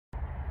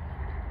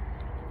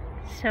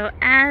So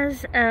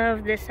as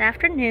of this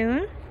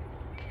afternoon,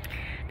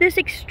 this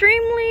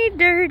extremely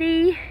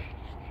dirty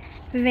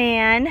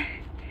van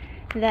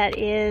that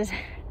is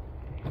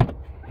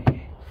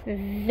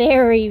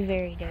very,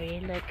 very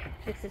dirty. Look,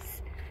 this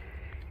is,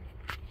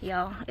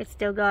 y'all, it's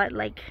still got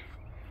like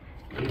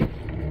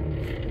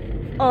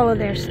all of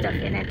their stuff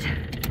in it.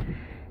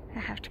 I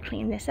have to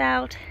clean this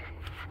out.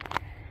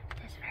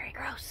 It's very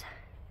gross.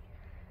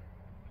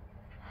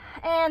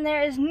 And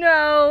there is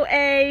no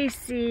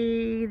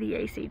AC. The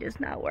AC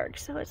does not work,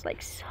 so it's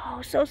like so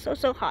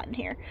hot in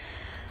here.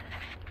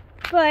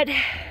 But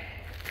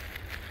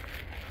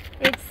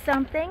it's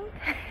something.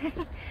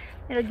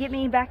 It'll get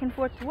me back and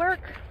forth to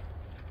work.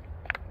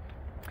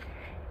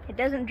 It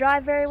doesn't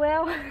drive very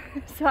well,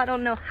 so I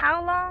don't know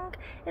how long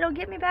it'll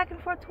get me back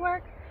and forth to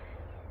work.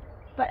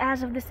 But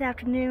as of this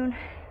afternoon,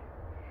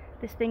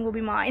 this thing will be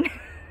mine.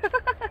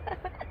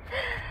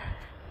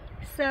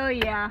 So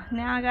yeah,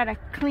 now I gotta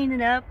clean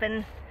it up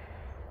and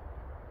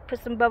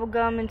put some bubble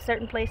gum in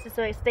certain places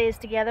so it stays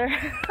together.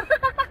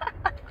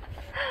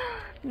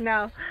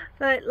 No,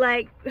 but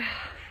like,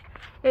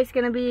 it's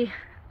gonna be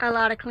a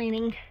lot of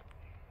cleaning.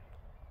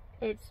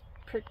 It's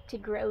pretty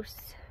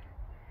gross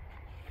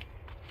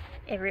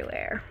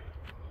everywhere.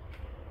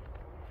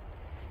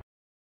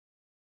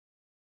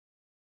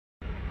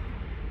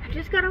 I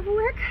just got off of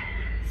work,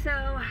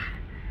 so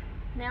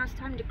now it's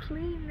time to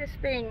clean this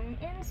thing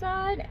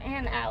inside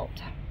and out.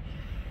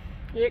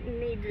 It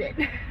needs it.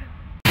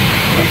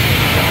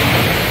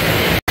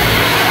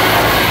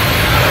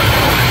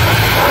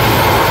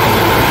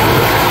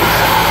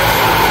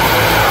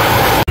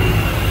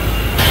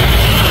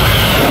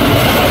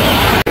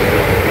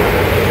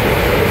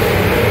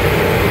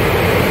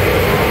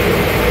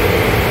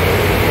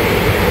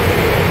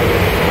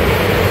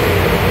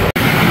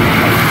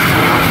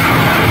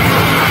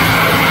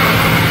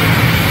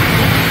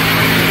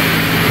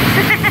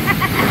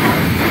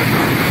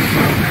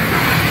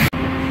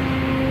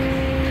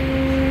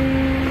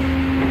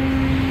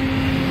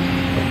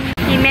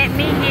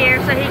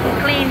 So he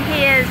can clean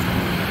his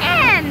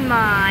and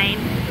mine.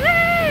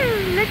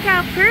 Woo! Look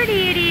how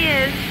pretty it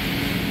is.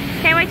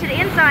 Can't wait till the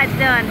inside's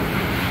done.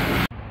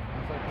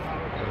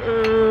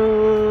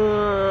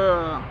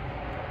 Ugh.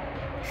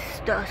 It's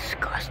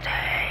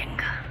disgusting.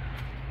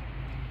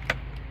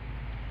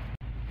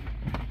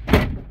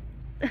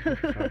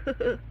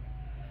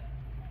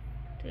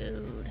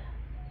 Dude.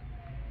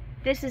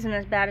 This isn't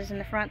as bad as in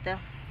the front though.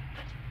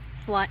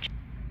 Watch.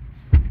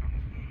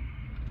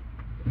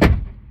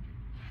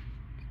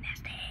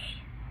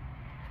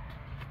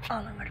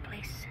 All over the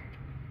place.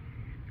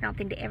 I don't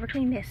think they ever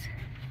clean this.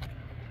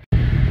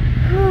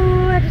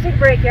 Ooh, I had to take a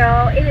break,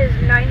 y'all. It is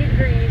 90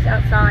 degrees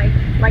outside.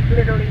 Like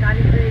literally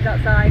 90 degrees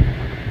outside.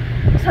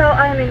 So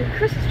I'm in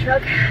Chris's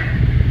truck.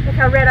 Look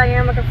how red I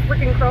am, like a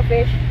freaking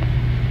crawfish.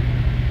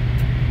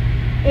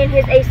 In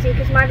his AC,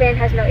 because my van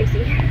has no AC.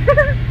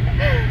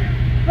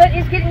 But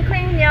it's getting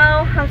clean,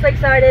 y'all. I'm so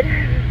excited.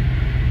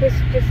 It's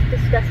just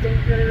disgusting.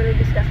 Really, really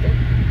disgusting.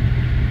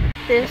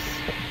 This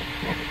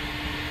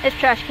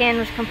trash can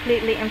was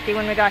completely empty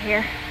when we got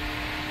here.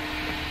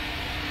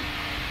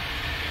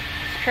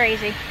 It's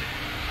crazy.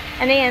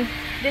 And then,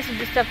 this is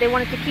the stuff they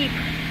wanted to keep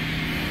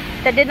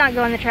that did not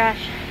go in the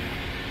trash.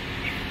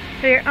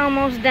 We're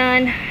almost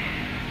done.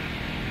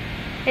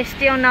 It's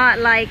still not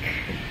like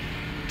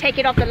take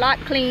it off the lot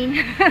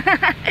clean.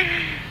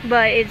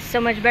 But it's so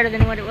much better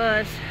than what it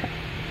was.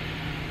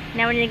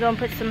 Now we need to go and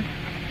put some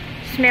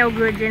smell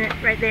goods in it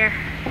right there.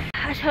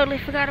 I totally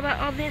forgot about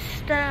all this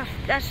stuff.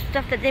 That's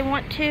stuff that they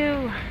want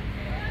too.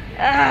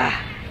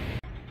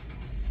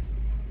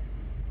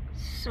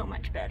 So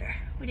much better.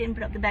 We didn't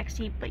put up the back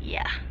seat, but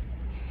yeah.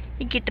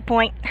 You get the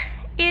point.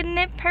 Isn't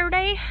it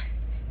pretty?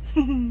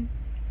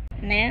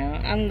 Now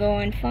I'm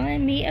going to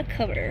find me a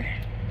cover.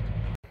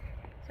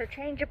 So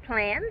change of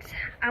plans.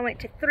 I went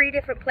to 3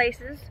 different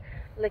places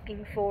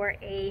looking for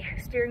a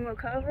steering wheel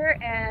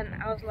cover,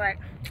 and I was like,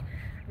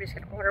 I'm just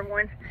gonna order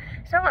one.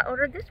 So I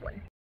ordered this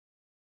one.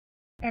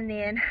 And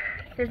then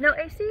there's no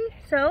AC,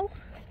 so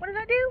what did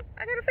I do?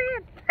 I got a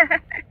fan.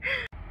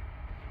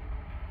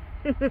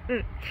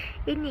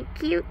 Isn't it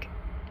cute?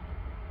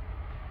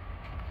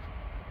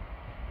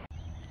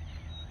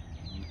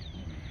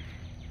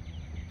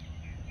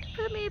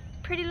 Put me a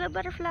pretty little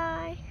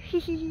butterfly.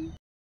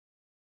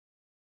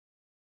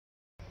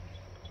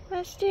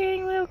 My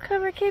steering wheel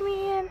cover came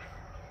in.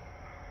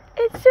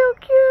 It's so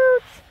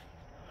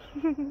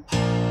cute.